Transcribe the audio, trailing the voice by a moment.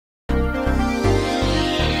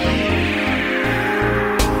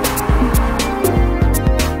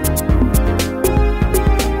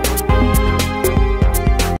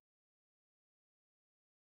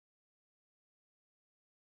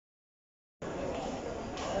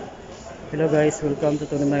Hello guys, welcome to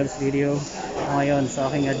Tony Miles video. Ngayon sa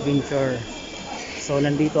aking adventure. So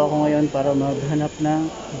nandito ako ngayon para maghanap ng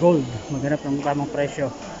gold, maghanap ng tamang presyo.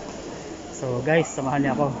 So guys, samahan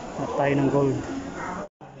niyo ako, hanap tayo ng gold.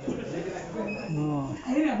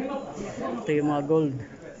 Ito yung mga gold.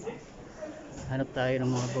 Hanap tayo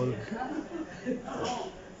ng mga gold.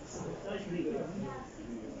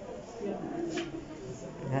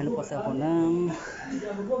 Hanap kasi ako ng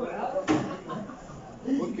gold.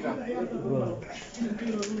 Hindi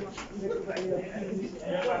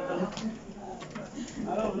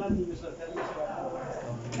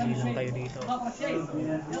lang kayo dito.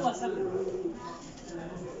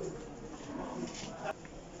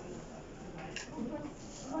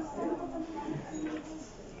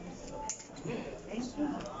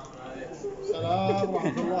 السلام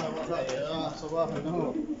ورحمة الله وبركاته. يا صباح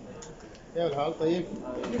النور. كيف الحال؟ طيب؟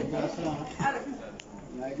 السلام.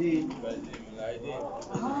 العيدين.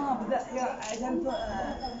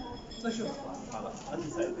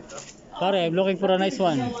 Pare, I'm looking for a nice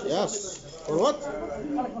one. Yes. For what?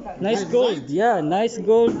 Nice gold. Yeah, nice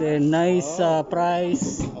gold and nice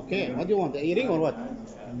price. Okay. What do you want? The earring or what?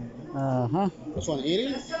 This one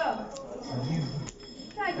earring?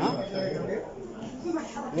 Huh? You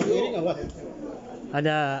want earring or what?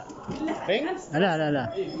 Ada. Ring?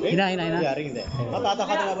 Ada. Ring? Hina. Yeah, ring there. Batha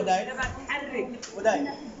ka na buday? Buday.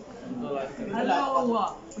 هلا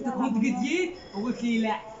هو انت كنت قد جيت وقلت لي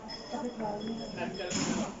لا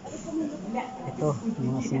Ito,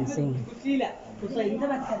 mga singsing. قلت لي لا قلت طيب انت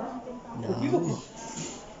ما تحب قلت لي بكره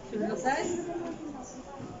شوف الغسالة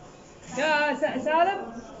يا سالم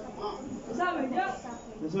جاء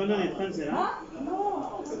ها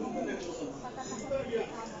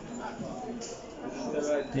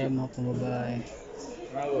Yan mga pumabay.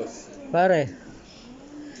 Pare,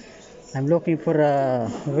 I'm looking for a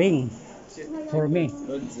ring for me.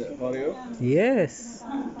 For you? Yes,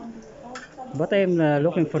 but I'm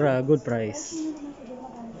looking for a good price.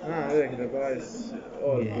 Look, the price.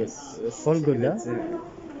 All Yes. good. All good, huh?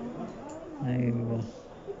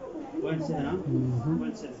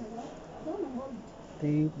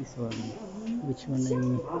 Take this one. Which one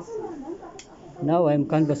Now I'm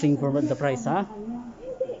canvassing for the price, huh?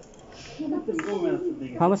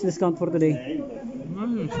 How much discount for today?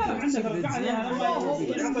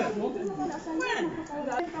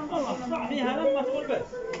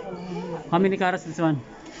 How many carats this one?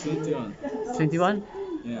 21. 21?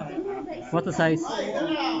 Yeah. What the size?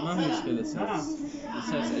 ما في مشكلة size. The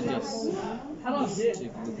size adjust.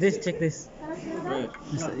 Check this.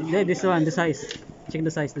 Where? This one, the size. Check the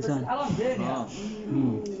size, this one. Ah.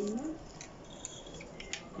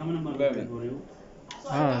 11.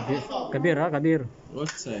 Kabir, ha? Kabir. What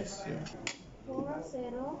size?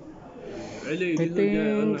 I think...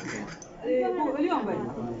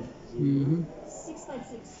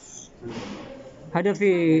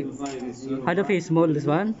 Hadafi is small, this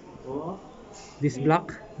one. This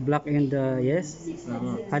black and yes.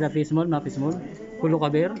 Hadafi small, nafi small. Kulo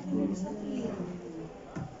kabir.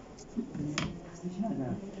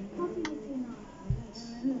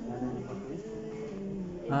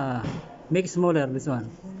 Make smaller this one.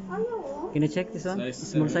 Can you check this one? Size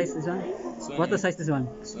Small seven. size this one. What the size this one?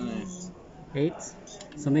 It's nice. 8.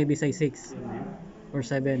 So maybe size 6 or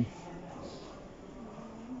 7.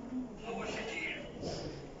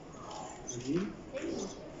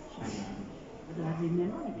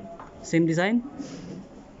 Same design?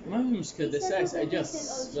 ما في مشكلة. The size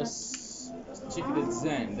adjust. بس check the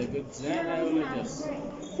design. The good design I will adjust.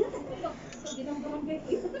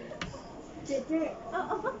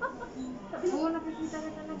 Oo, nakikita na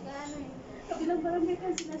talaga ano eh. Kabilang barangay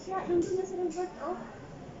kan sila siya. Nandun na sila Bert, oh.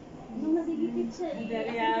 Nung nagigipit siya eh.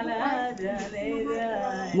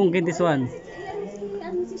 Mungkin this one.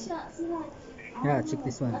 Ano si siya, si Raj. Yeah, check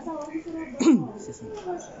this one. Asawa ko si Robert.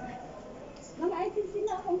 Mga item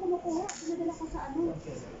sila akong kumukuha. Pinadala ko sa ano.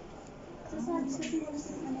 Sa service kasi wala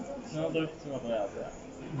sila ano.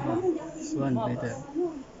 This one better.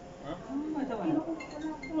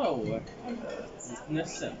 ما هو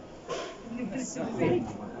نفسه.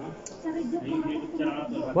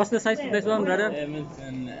 What's the size of this one, brother?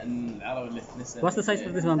 ممكن العرب اللي تنسى. What's the size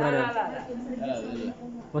of this one, brother? لا.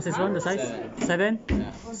 What's this one, the size? 7?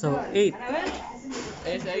 So 8.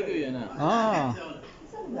 ايش اقول انا؟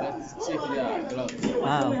 Let's check the gloves.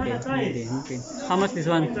 Okay. Maybe. How much this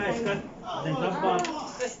one?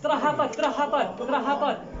 ترى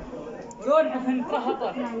لون حسن ترى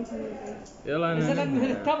يلا مثلا مثل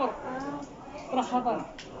انا التمر ترى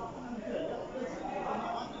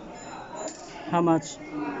How much?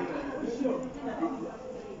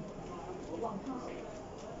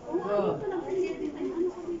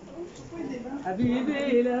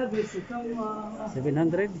 حبيبي لابس كمامة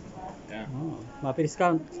 700? Yeah. Oh, mapi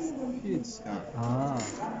discount. Huge discount.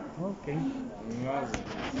 Okay. Amazing.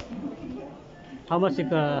 How much if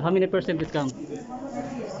how many percent discount?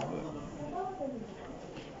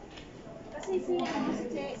 Kasi siya,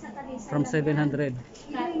 sa Tadis. From 700.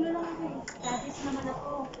 Tadis naman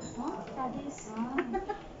ako. Tadis.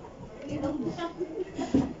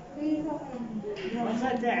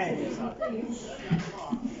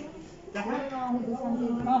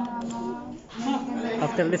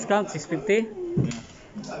 After discount 650?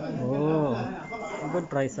 Oh. Good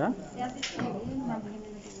price, ha? Ano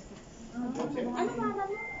pangalan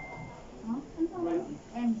mo?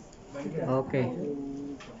 Ems. Okay.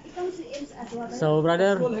 Ikaw si Ems Adwa. So,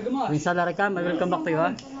 brother, when salary come, I will come back to you,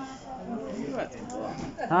 ha?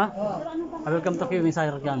 Ha? I will come to you when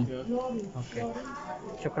salary come. Okay.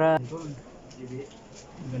 Syukran.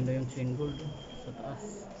 Ganda yung chain gold sa taas.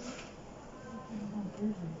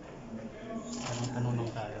 Tanong-tanong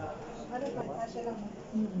lang tayo.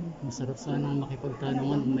 Masarap sana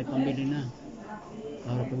makipagtanungan kung may pambili na.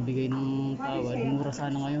 Para pagbigay ng tawad, mura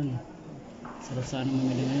sana ngayon. Sarap sana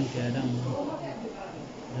mamili ngayon, kaya lang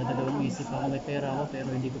dadalawang isip ako, may pera ako pero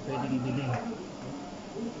hindi ko pwedeng ibili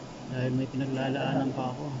dahil may pinaglalaanan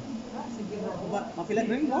pa ako. Mapilan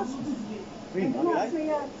ring, boss? Ring, mapilan?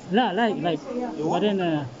 Like but then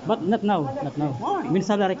but not now. When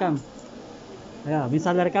salary come, yeah, when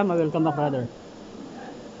salary come I will come back, brother.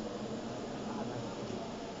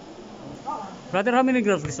 Brother, how many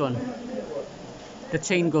grams this one? The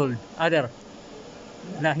chain gold. Other.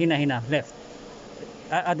 Hina, left.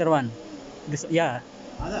 Other one. This, yeah.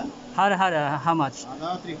 How much?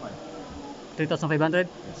 Ada 3.5. 3,500?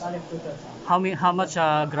 How much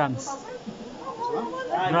grams?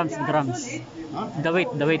 Grams. The weight.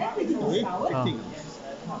 Wait,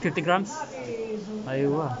 Oh. 50 grams?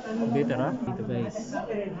 Aywa. Better, ha? Dito, guys.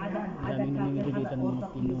 Daming namimili dito ng mga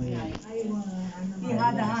Pinoy. في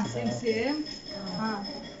هذا سمسم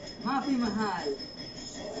ما في محل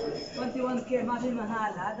 21 كي ما في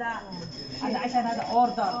محل هذا عشان هذا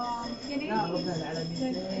اوردر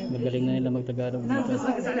Magaling na nila magtagalog dito. نقص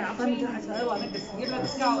عليه اعطاني 10 ايوه نقص جيب لك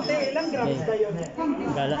ديسكاونت لم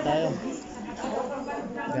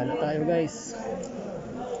Gala tayo, guys.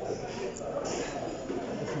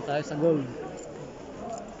 Tapos na tayo sa gold.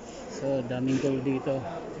 So, daming gold dito.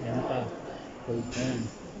 Yan pa. Gold na yan.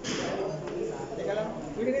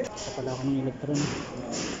 Kapala ako ng electron.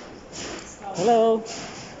 Hello.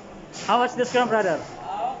 How much discount, brother?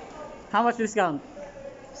 How much discount?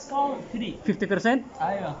 ديسكاونت 50%?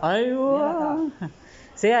 ايوه Aywa.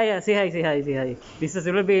 Say hi. This is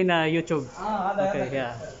will be in YouTube. هذا Okay,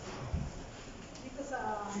 yeah.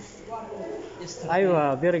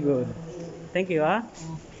 Aywa, very good. Thank you, ha.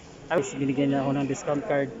 Binigyan niya ako ng discount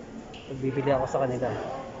card. Pagbibili ako sa kanila.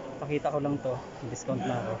 Pakita ko lang to. Discount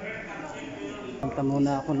na ako. Punta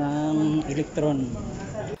muna ako ng electron.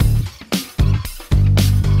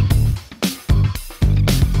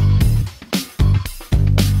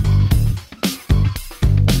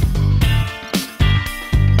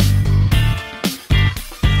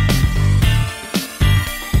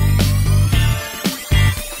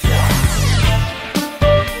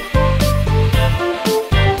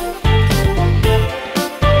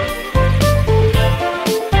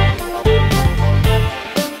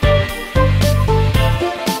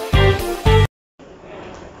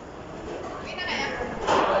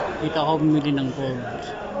 Dito ako bumili ng gold.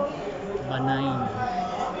 Banayin.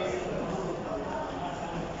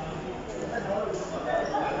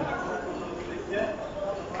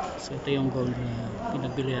 So ito yung gold na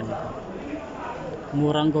pinagbilihan ko.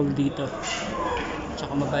 Murang gold dito.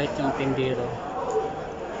 Tsaka mabait yung tindero.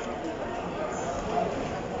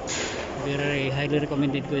 Very highly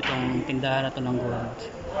recommended ko itong tindahan na to ng gold.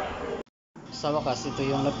 Sa wakas, ito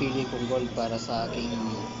yung napili kong gold para sa aking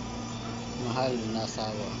mahal na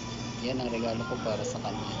asawa. Yan ang regalo ko para sa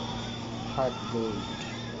kanya. Heart gold.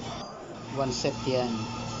 1 set yan.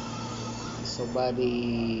 So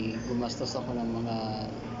bali gumastos ako ng mga,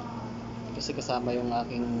 kasi kasama yung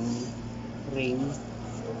aking ring,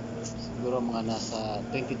 siguro mga nasa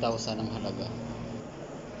 20,000 ang halaga.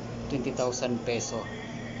 20,000 peso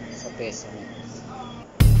sa peso.